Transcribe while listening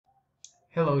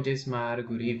Hello Jesmar,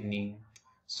 good evening.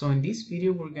 So in this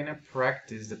video we're gonna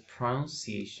practice the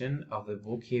pronunciation of the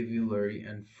vocabulary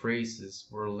and phrases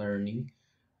we're learning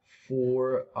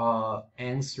for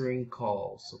answering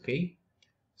calls, okay?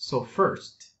 So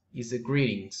first is the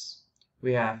greetings.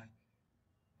 We have,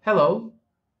 hello,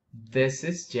 this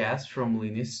is Jazz from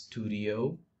Linus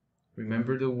Studio.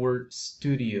 Remember the word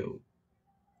studio.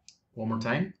 One more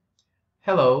time.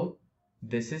 Hello,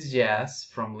 this is Jazz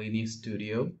from Linus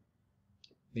Studio.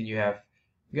 Then you have,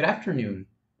 good afternoon.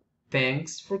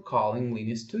 Thanks for calling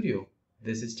Linus Studio.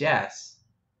 This is Jazz.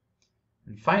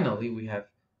 And finally, we have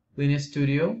Linus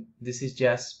Studio. This is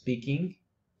Jazz speaking.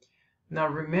 Now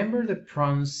remember the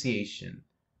pronunciation.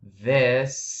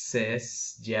 This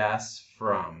is Jazz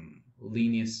from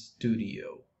Linus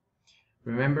Studio.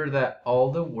 Remember that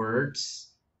all the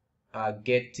words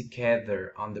get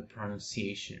together on the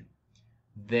pronunciation.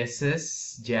 This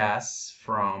is Jazz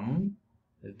from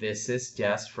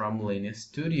Linus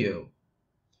Studio.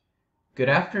 Good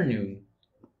afternoon.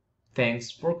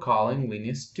 Thanks for calling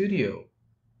Linus Studio.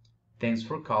 Thanks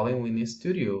for calling Linus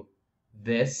Studio.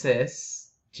 This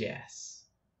is Jazz.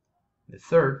 The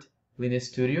third, Linus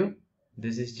Studio.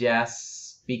 This is Jazz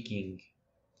speaking.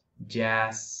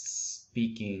 Jazz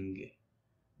speaking.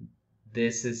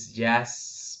 This is Jazz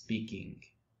speaking.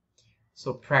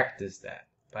 So practice that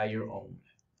by your own.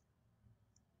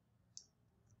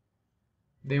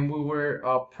 Then we were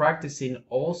practicing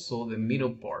also the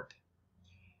middle part.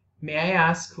 May I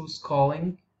ask who's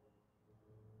calling?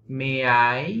 May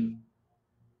I?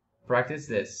 Practice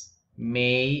this.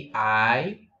 May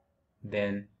I?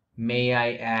 Then may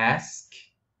I ask?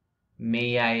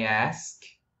 May I ask?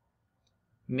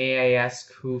 May I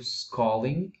ask who's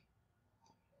calling?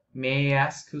 May I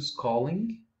ask who's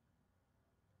calling?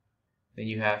 Then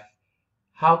you have,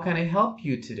 how can I help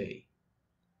you today?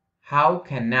 How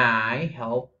can I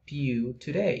help you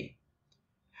today?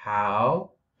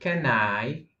 How can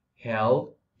I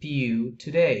help you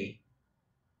today?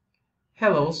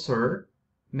 Hello, sir.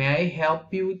 May I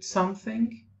help you with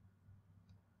something?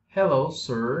 Hello,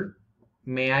 sir.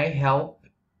 May I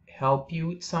help you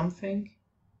with something?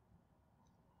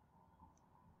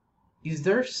 Is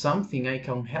there something I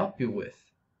can help you with?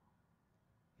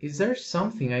 Is there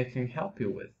something I can help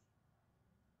you with?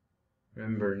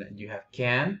 Remember that you have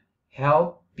can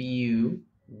help you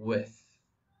with.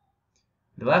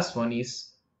 The last one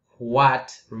is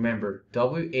what. Remember,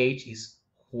 WH is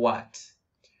what.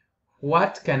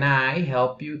 What can I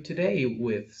help you today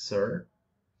with, sir?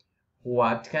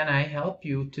 What can I help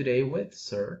you today with,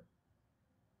 sir?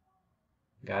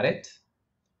 Got it?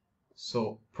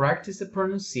 So practice the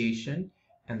pronunciation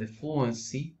and the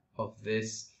fluency of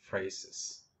these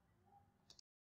phrases.